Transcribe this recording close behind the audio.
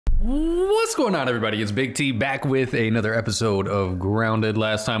What's going on, everybody? It's Big T back with another episode of Grounded.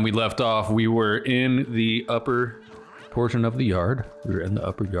 Last time we left off, we were in the upper portion of the yard. We were in the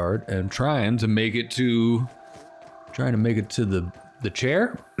upper yard and trying to make it to the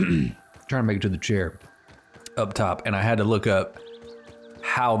chair. Trying to make it to the chair up top, and I had to look up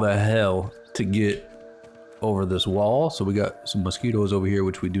how the hell to get over this wall. So we got some mosquitoes over here,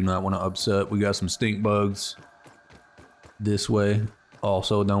 which we do not want to upset. We got some stink bugs this way.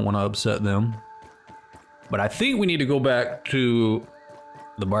 Also don't want to upset them. But I think we need to go back to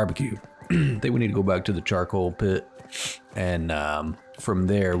the barbecue. I think we need to go back to the charcoal pit. And from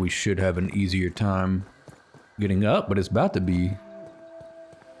there, we should have an easier time getting up. But it's about to be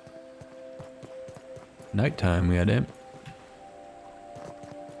nighttime, goddamn.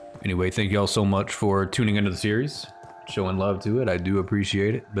 Anyway, thank y'all so much for tuning into the series. Showing love to it. I do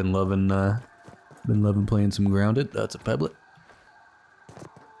appreciate it. Been loving playing some Grounded. That's a Pebblet.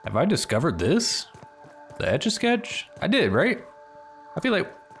 Have I discovered this? The Etch-a-Sketch? I did, right? I feel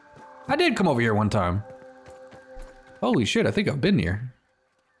like I did come over here one time. Holy shit, I think I've been here.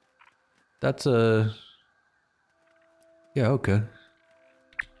 That's yeah, okay.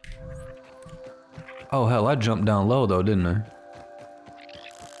 Oh hell, I jumped down low though, didn't I?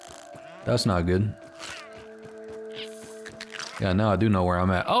 That's not good. Yeah, now I do know where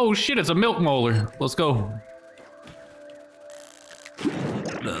I'm at. Oh shit, it's a milk molar. Let's go.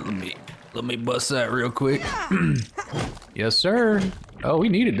 Let me bust that real quick. Yes, sir. Oh, we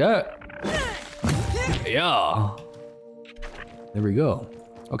needed that. Yeah. There we go.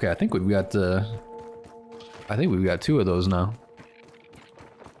 Okay, I think we've got two of those now.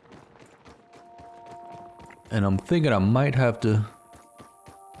 And I'm thinking I might have to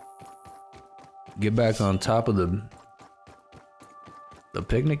get back on top of the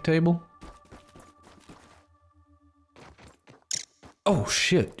picnic table. Oh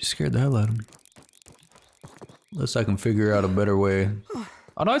shit, you scared the hell out of me. Unless I can figure out a better way. Oh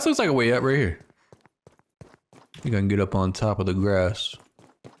no, this looks like a way up right here. I think I can get up on top of the grass.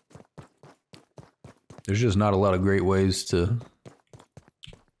 There's just not a lot of great ways to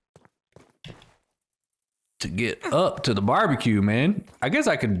get up to the barbecue, man. I guess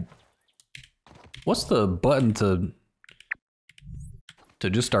I could... What's the button to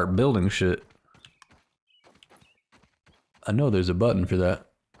just start building shit? I know there's a button for that.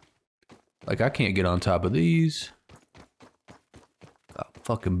 Like, I can't get on top of these. Got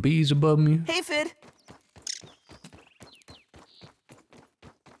fucking bees above me. Hey, Fid.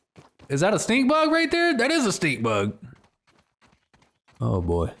 Is that a stink bug right there? That is a stink bug. Oh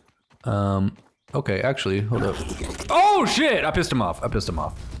boy. Okay, actually, hold up. Oh shit! I pissed him off. Let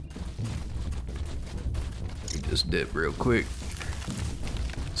me just dip real quick.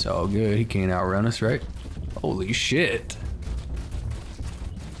 It's all good. He can't outrun us, right? Holy shit.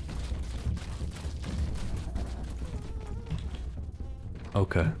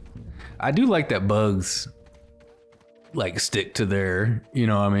 Okay. I do like that bugs like stick to their, you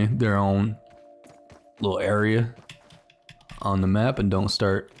know what I mean, their own little area on the map and don't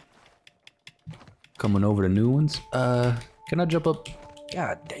start coming over to new ones. Can I jump up?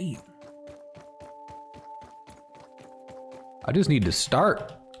 God damn. I just need to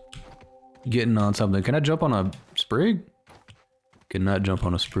start getting on something. Can I jump on a sprig? Cannot jump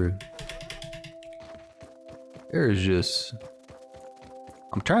on a sprig. There is just...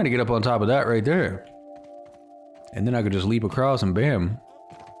 I'm trying to get up on top of that right there. And then I could just leap across and bam.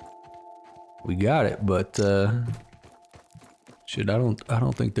 We got it, but shit, I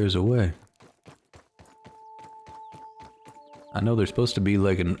don't think there's a way. I know there's supposed to be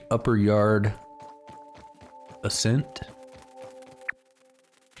like an upper yard ascent.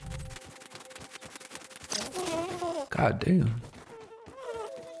 God damn.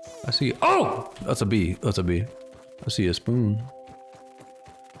 I see, oh! That's a bee, that's a bee. I see a spoon.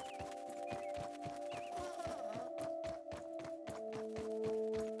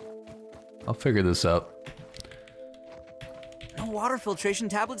 I'll figure this out. No water filtration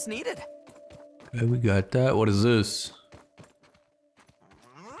tablets needed. Okay, we got that. What is this?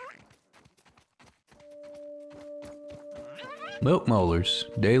 Milk molars.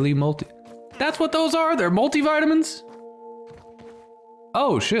 Daily multi... That's what those are? They're multivitamins?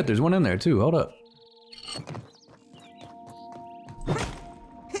 Oh shit, there's one in there too. Hold up.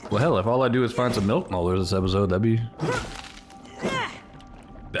 Well hell, if all I do is find some milk molars this episode, that'd be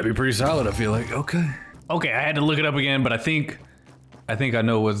pretty solid, I feel like. Okay. Okay, I had to look it up again, but I think I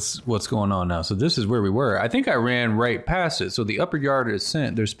know what's going on now. So this is where we were. I think I ran right past it. So the upper yard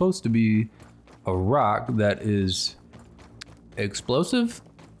ascent, there's supposed to be a rock that is explosive.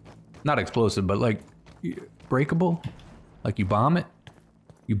 Not explosive, but like breakable. Like you bomb it.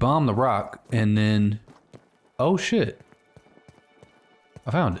 You bomb the rock and then, oh shit.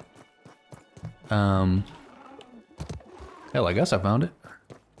 I found it. Hell, I guess I found it.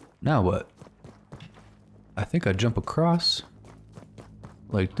 Now what? I think I jump across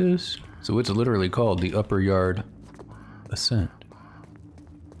like this. So it's literally called the upper yard ascent.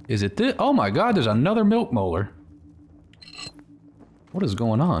 Is it this? Oh my god, there's another milk molar. What is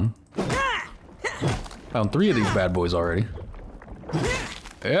going on? Found 3 of these bad boys already.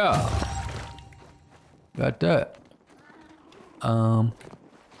 Yeah. Got that.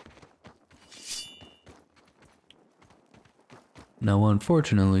 No,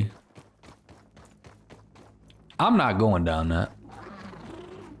 unfortunately, I'm not going down that.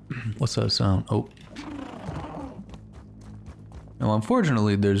 What's that sound? Oh. No,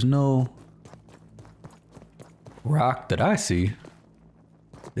 unfortunately, there's no rock that I see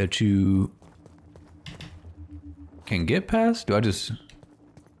that you can get past. Do I just...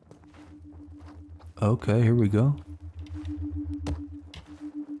 Okay, here we go.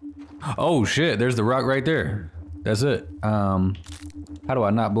 Oh shit, there's the rock right there. That's it. How do I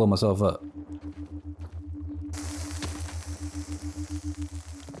not blow myself up?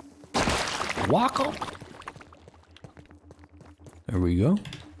 Walk up. There we go.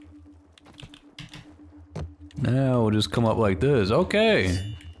 Now we'll just come up like this.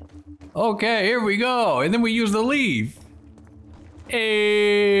 Okay. Okay, here we go. And then we use the leaf.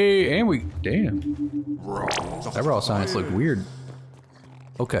 Hey, and we, damn. That raw science looked weird.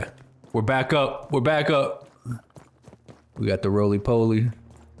 Okay, we're back up. We're back up. We got the roly-poly.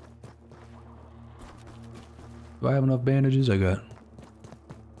 Do I have enough bandages? I got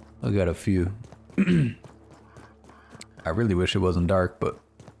a few. I really wish it wasn't dark, but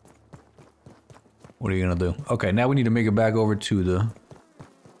what are you gonna do? Okay, now we need to make it back over to the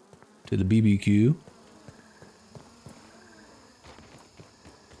BBQ.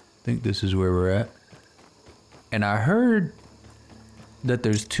 I think this is where we're at. And I heard that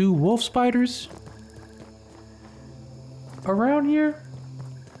there's 2 wolf spiders around here.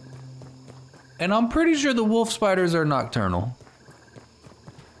 And I'm pretty sure the wolf spiders are nocturnal.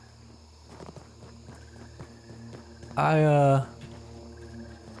 I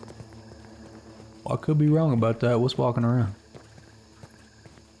could be wrong about that. What's walking around?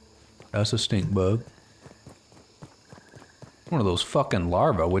 That's a stink bug. One of those fucking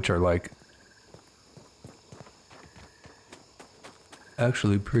larvae, which are like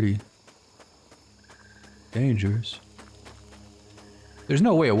actually pretty dangerous. There's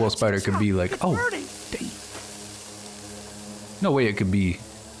no way a wolf spider could be like, oh, dang. No way it could be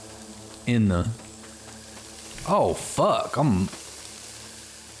in the, oh fuck, I'm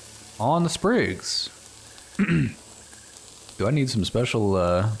on the sprigs. Do I need some special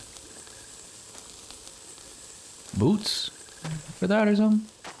boots for that or something?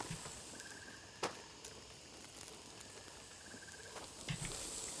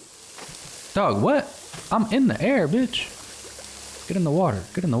 Dog, what? I'm in the air, bitch. Get in the water.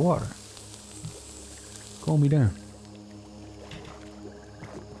 Get in the water. Calm me down.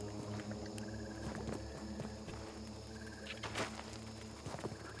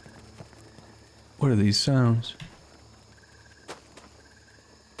 What are these sounds?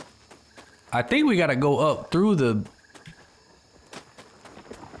 I think we gotta go up through the...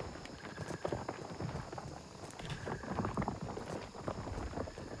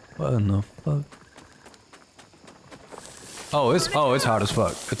 What in the fuck? Oh, it's hot as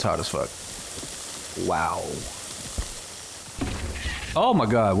fuck. It's hot as fuck. Wow. Oh my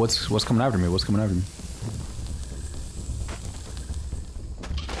god, what's coming after me? What's coming after me?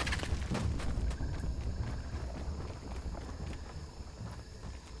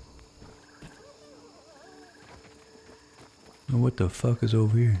 What the fuck is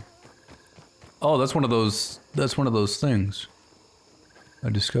over here? Oh, that's one of those things. I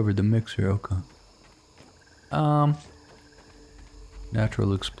discovered the mixer, okay.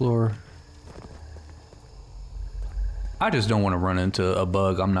 Natural Explorer. I just don't want to run into a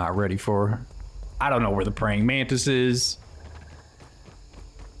bug I'm not ready for. I don't know where the praying mantis is.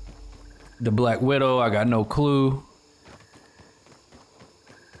 The Black Widow, I got no clue.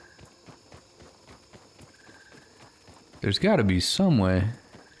 There's gotta be some way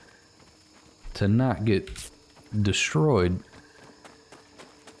to not get destroyed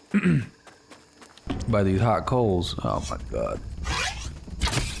by these hot coals. Oh my god.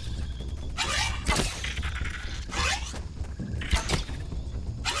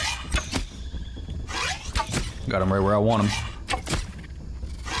 Got him right where I want him.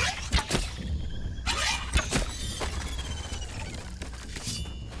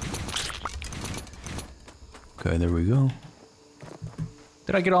 Okay, there we go.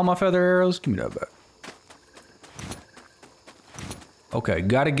 Did I get all my feather arrows? Give me that back. Okay,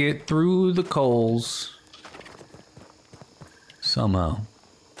 gotta get through the coals. Somehow.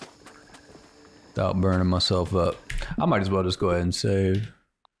 Without burning myself up. I might as well just go ahead and save.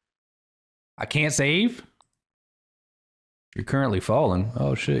 I can't save? You're currently falling.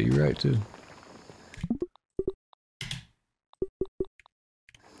 Oh shit, you're right too.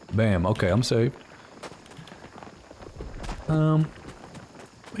 Bam, okay, I'm saved.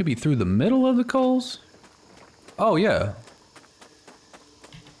 Maybe through the middle of the coals? Oh yeah.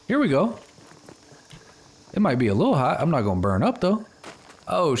 Here we go. It might be a little hot. I'm not gonna burn up though.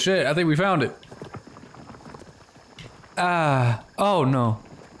 Oh shit, I think we found it. Ah, oh no.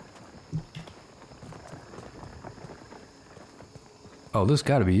 Oh, this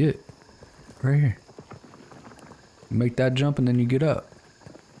gotta be it. Right here. You make that jump and then you get up.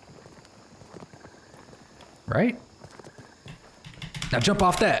 Right? Now jump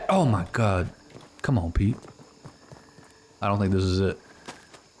off that. Oh my god. Come on, Pete. I don't think this is it.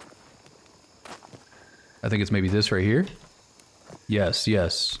 I think it's maybe this right here. Yes,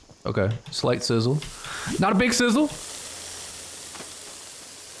 yes. Okay. Slight sizzle. Not a big sizzle.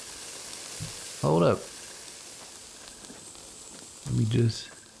 Hold up. Let me just...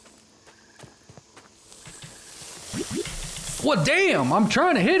 What? Damn! I'm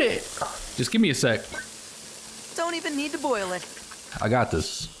trying to hit it. Just give me a sec. Don't even need to boil it. I got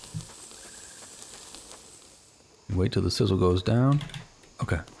this. Wait till the sizzle goes down.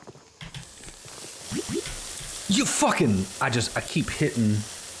 Okay. You fucking... I keep hitting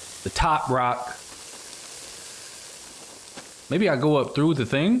the top rock. Maybe I go up through the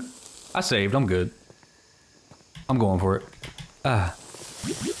thing. I saved. I'm good. I'm going for it. Ah.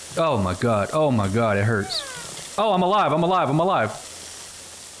 Oh my god. Oh my god. It hurts. Oh, I'm alive. I'm alive. I'm alive.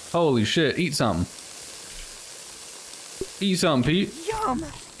 Holy shit. Eat something. Eat something, Pete. Yum.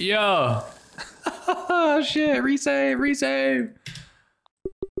 Yeah. Shit. Resave. Resave.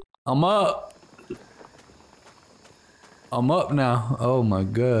 I'm up. I'm up now. Oh my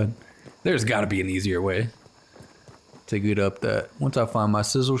god. There's got to be an easier way to get up that. Once I find my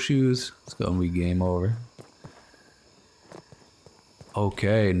sizzle shoes, it's gonna be game over.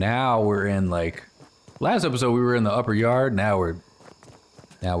 Okay, now we're in like... Last episode we were in the upper yard. Now we're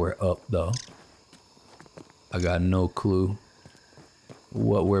up though. I got no clue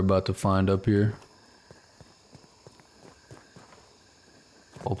what we're about to find up here.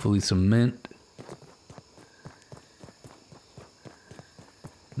 Hopefully some mint.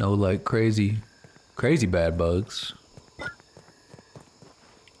 No like crazy bad bugs.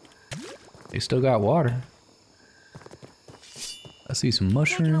 They still got water. I see some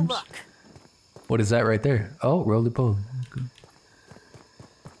mushrooms. What is that right there? Oh, roly-poly. Okay.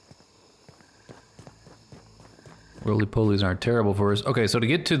 Roly-polies aren't terrible for us. Okay, so to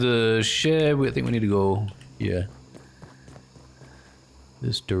get to the shed, I think we need to go, yeah,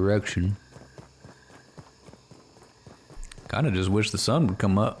 this direction. Kind of just wish the sun would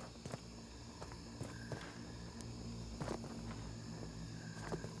come up.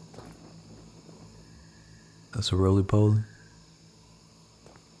 That's a roly-poly.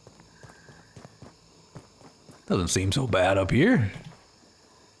 Doesn't seem so bad up here.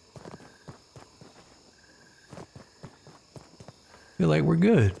 Feel like we're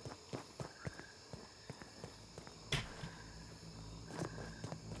good.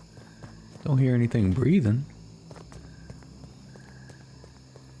 Don't hear anything breathing.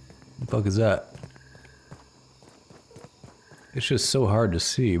 What the fuck is that? It's just so hard to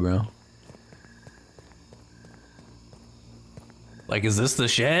see, bro. Like, is this the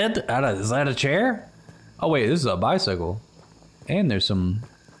shed? Is that a chair? Oh wait, this is a bicycle. And there's some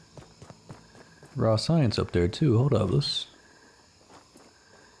raw science up there too. Hold up, let's...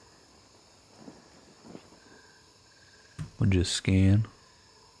 We'll just scan.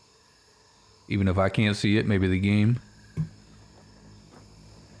 Even if I can't see it, maybe the game.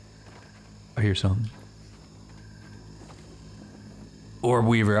 I hear something. Orb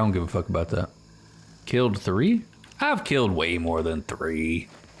Weaver, I don't give a fuck about that. Killed 3? I've killed way more than 3.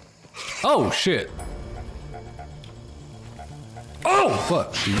 Oh shit. Oh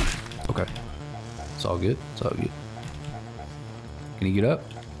fuck. Okay. It's all good. It's all good. Can he get up?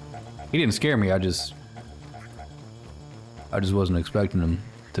 He didn't scare me. I just wasn't expecting him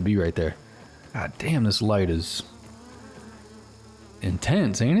to be right there. God damn, this light is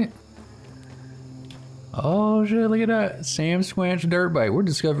intense, ain't it? Oh shit, look at that. Sam Squanch dirt bike. We're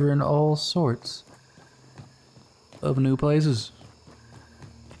discovering all sorts of new places.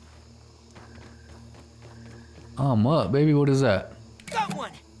 I'm up, baby. What is that? Got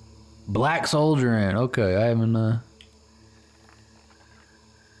one. Black soldier in. Okay, I haven't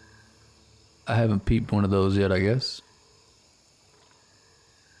I haven't peeped one of those yet, I guess.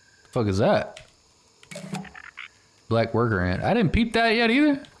 The fuck is that? Black worker ant. I didn't peep that yet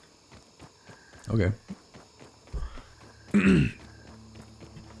either. Okay.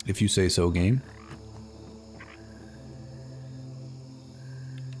 If you say so, game.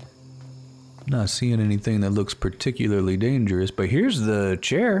 Not seeing anything that looks particularly dangerous, but here's the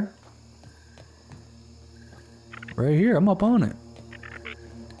chair. Right here, I'm up on it.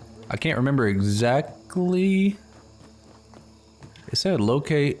 I can't remember exactly. It said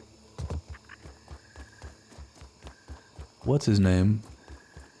locate. What's his name?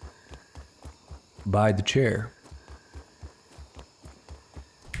 By the chair.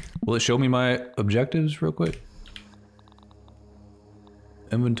 Will it show me my objectives real quick?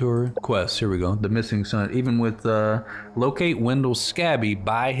 Inventory, quests, here we go. The missing son, even with locate Wendell Scabby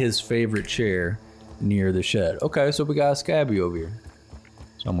by his favorite chair near the shed. Okay, so we got a Scabby over here.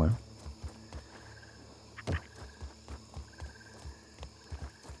 Somewhere.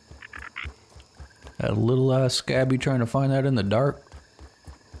 That little Scabby trying to find that in the dark.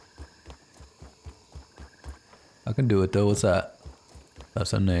 I can do it though, what's that?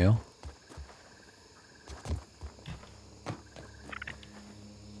 That's a nail.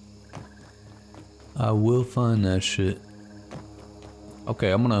 I will find that shit. Okay,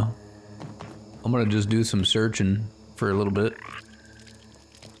 I'm gonna just do some searching for a little bit.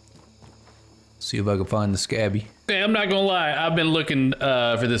 See if I can find the Scabby. Hey, I'm not gonna lie, I've been looking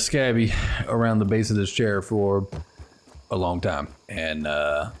for this Scabby around the base of this chair for a long time, and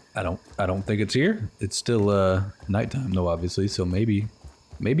I don't think it's here. It's still nighttime though, obviously, so maybe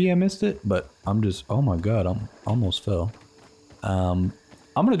I missed it, but I'm just, oh my god, I'm almost fell. I'm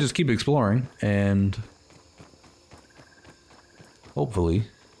gonna just keep exploring and hopefully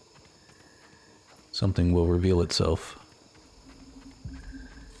something will reveal itself.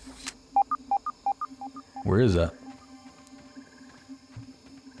 Where is that?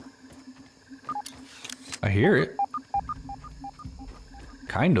 I hear it.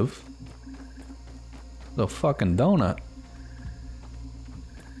 Kind of. The fucking donut.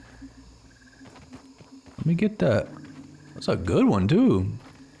 Let me get that. That's a good one too.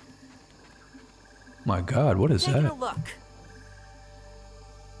 My god, what is Taking that? a look.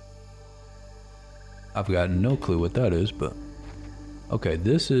 I've got no clue what that is, but okay,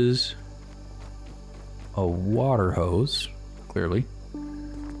 this is a water hose, clearly.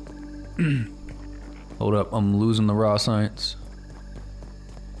 Hold up, I'm losing the raw science.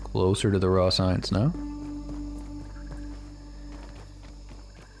 Closer to the raw science now.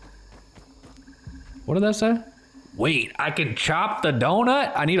 What did that say? Wait, I can chop the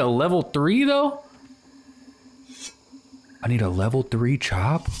donut? I need a level 3 though? I need a level 3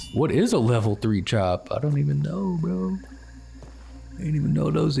 chop? What is a level 3 chop? I don't even know, bro. I didn't even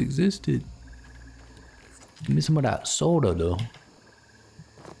know those existed. Give me some of that soda though.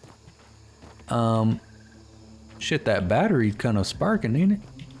 Shit, that battery's kind of sparking, ain't it?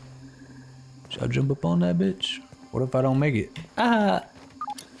 Should I jump up on that bitch? What if I don't make it? Ah!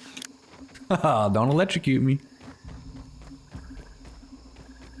 Don't electrocute me.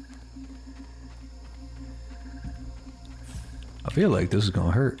 I feel like this is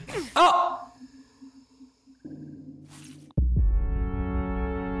gonna hurt. Oh!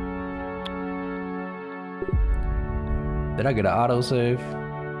 Did I get an autosave?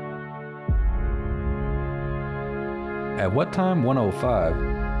 At what time?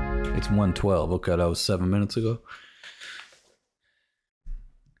 1:05. It's 1:12. Okay, that was 7 minutes ago.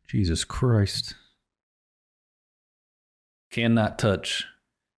 Jesus Christ. Cannot touch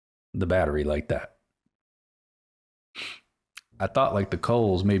the battery like that. I thought like the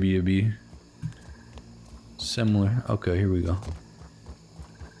coals, maybe it'd be similar. Okay, here we go.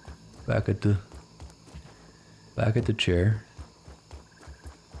 Back at the chair.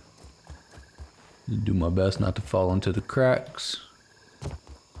 Do my best not to fall into the cracks.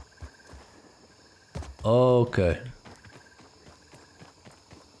 Okay.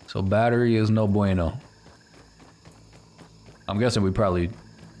 So battery is no bueno. I'm guessing we probably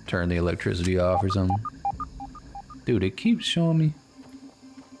turn the electricity off or something. Dude, it keeps showing me.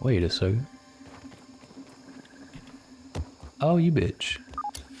 Wait a second. Oh, you bitch.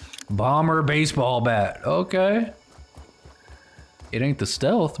 Bomber baseball bat. Okay. It ain't the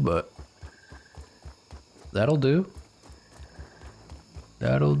stealth, but that'll do.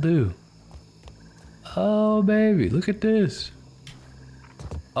 That'll do. Oh, baby, look at this.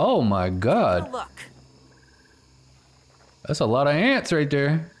 Oh my god. Look. That's a lot of ants right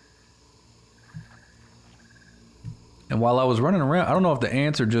there. And while I was running around, I don't know if the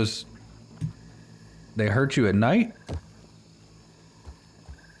ants are just, they hurt you at night.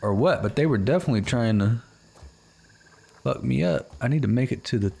 or what, but they were definitely trying to fuck me up. I need to make it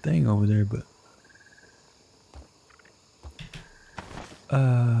to the thing over there, but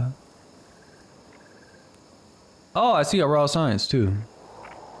oh, I see a raw science too.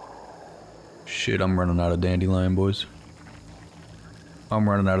 Shit, I'm running out of dandelion, boys. I'm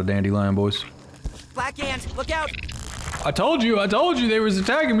running out of dandelion, boys. Black ant, look out! I told you they was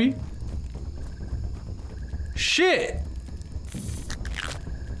attacking me. Shit!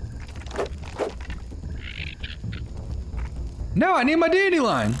 No, I need my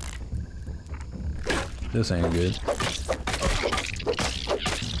dandelion. This ain't good.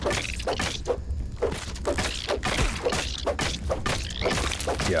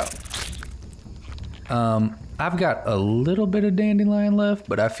 Yeah. I've got a little bit of dandelion left,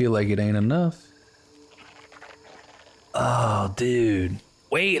 but I feel like it ain't enough. Oh, dude.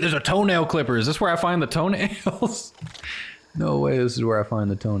 Wait, there's a toenail clipper. Is this where I find the toenails? No way, this is where I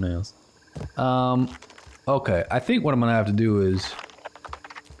find the toenails. Okay, I think what I'm gonna have to do is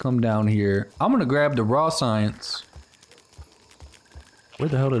come down here. I'm gonna grab the raw science. Where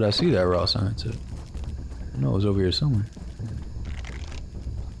the hell did I see that raw science at? No, it was over here somewhere.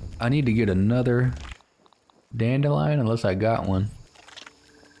 I need to get another dandelion unless I got one.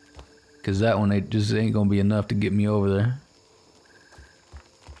 Cause that one just ain't gonna be enough to get me over there.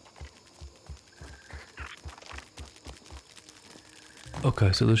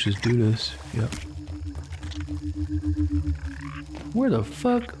 Okay, so let's just do this. Yep. Where the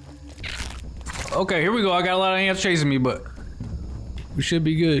fuck? Okay, here we go. I got a lot of ants chasing me, but we should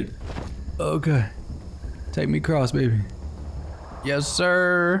be good. Okay. Take me across, baby. Yes,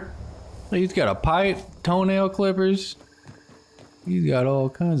 sir. He's got a pipe, toenail clippers. He's got all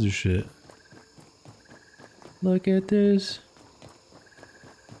kinds of shit. Look at this.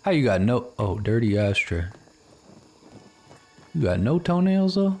 How you got no... Oh, dirty ashtray. You got no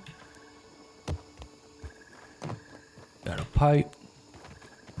toenails, though? Got a pipe.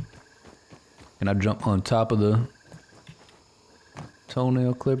 Can I jump on top of the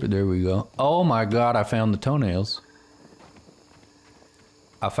toenail clipper? There we go. Oh my god, I found the toenails.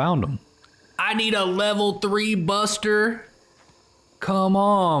 I found them. I need a level 3 buster. Come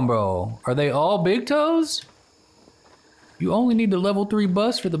on, bro. Are they all big toes? You only need the level 3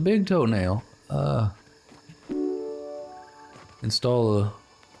 bust for the big toenail. Install a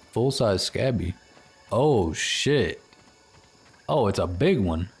full-size scabby. Oh, shit. Oh, it's a big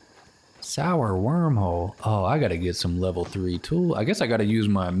one. Sour wormhole. Oh, I gotta get some level 3 tool. I guess I gotta use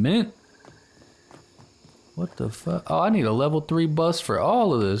my mint. What the fuck? Oh, I need a level 3 bust for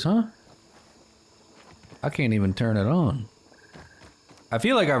all of this, huh? I can't even turn it on. I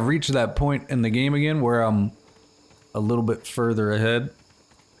feel like I've reached that point in the game again where I'm a little bit further ahead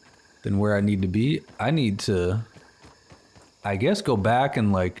than where I need to be. I need to, I guess, go back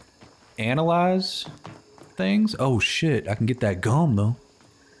and like analyze things. Oh shit, I can get that gum though.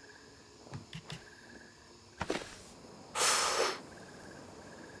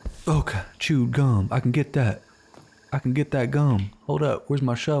 Okay, chewed gum. I can get that. I can get that gum. Hold up, where's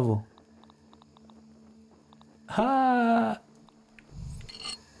my shovel? Ha!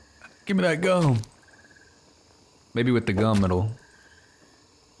 Give me that gum. Maybe with the gum it'll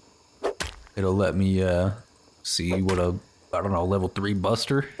let me see what a, I don't know, level 3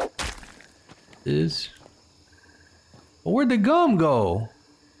 buster is. Well, where'd the gum go?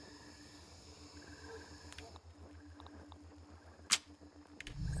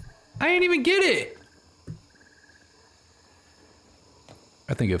 I ain't even get it.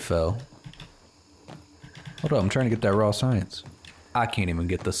 I think it fell. Hold up, I'm trying to get that raw science. I can't even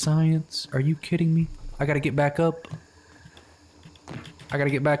get the science. Are you kidding me? I gotta get back up. I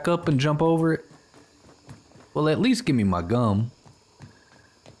gotta get back up and jump over it. Well, at least give me my gum.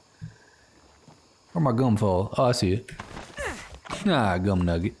 Where'd my gum fall? Oh, I see it. Ah, gum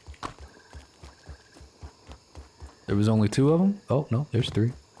nugget. There was only 2 of them? Oh, no, there's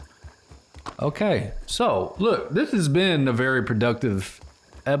 3. Okay, so, look, this has been a very productive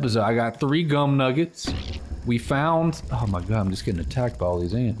episode. I got 3 gum nuggets. We found... Oh my god, I'm just getting attacked by all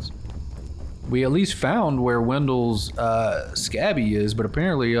these ants. We at least found where Wendell's scabby is, but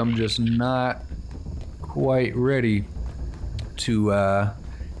apparently I'm just not quite ready to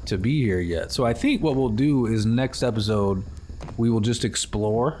be here yet. So I think what we'll do is next episode, we will just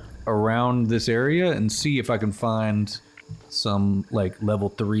explore around this area and see if I can find some like level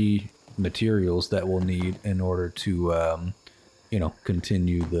 3 materials that we'll need in order to, you know,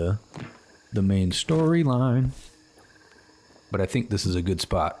 continue the main storyline. But I think this is a good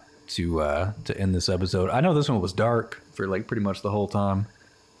spot to end this episode. I know this one was dark for like pretty much the whole time.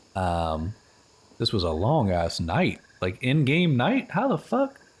 This was a long ass night, like in-game night. How the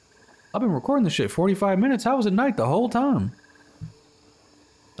fuck? I've been recording this shit 45 minutes. How was it night the whole time?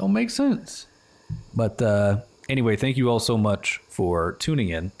 Don't make sense. But anyway, thank you all so much for tuning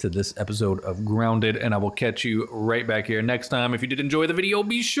in to this episode of Grounded, and I will catch you right back here next time. If you did enjoy the video,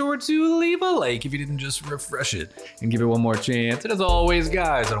 be sure to leave a like if you didn't just refresh it and give it one more chance. And as always,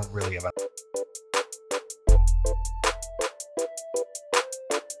 guys, I don't really have a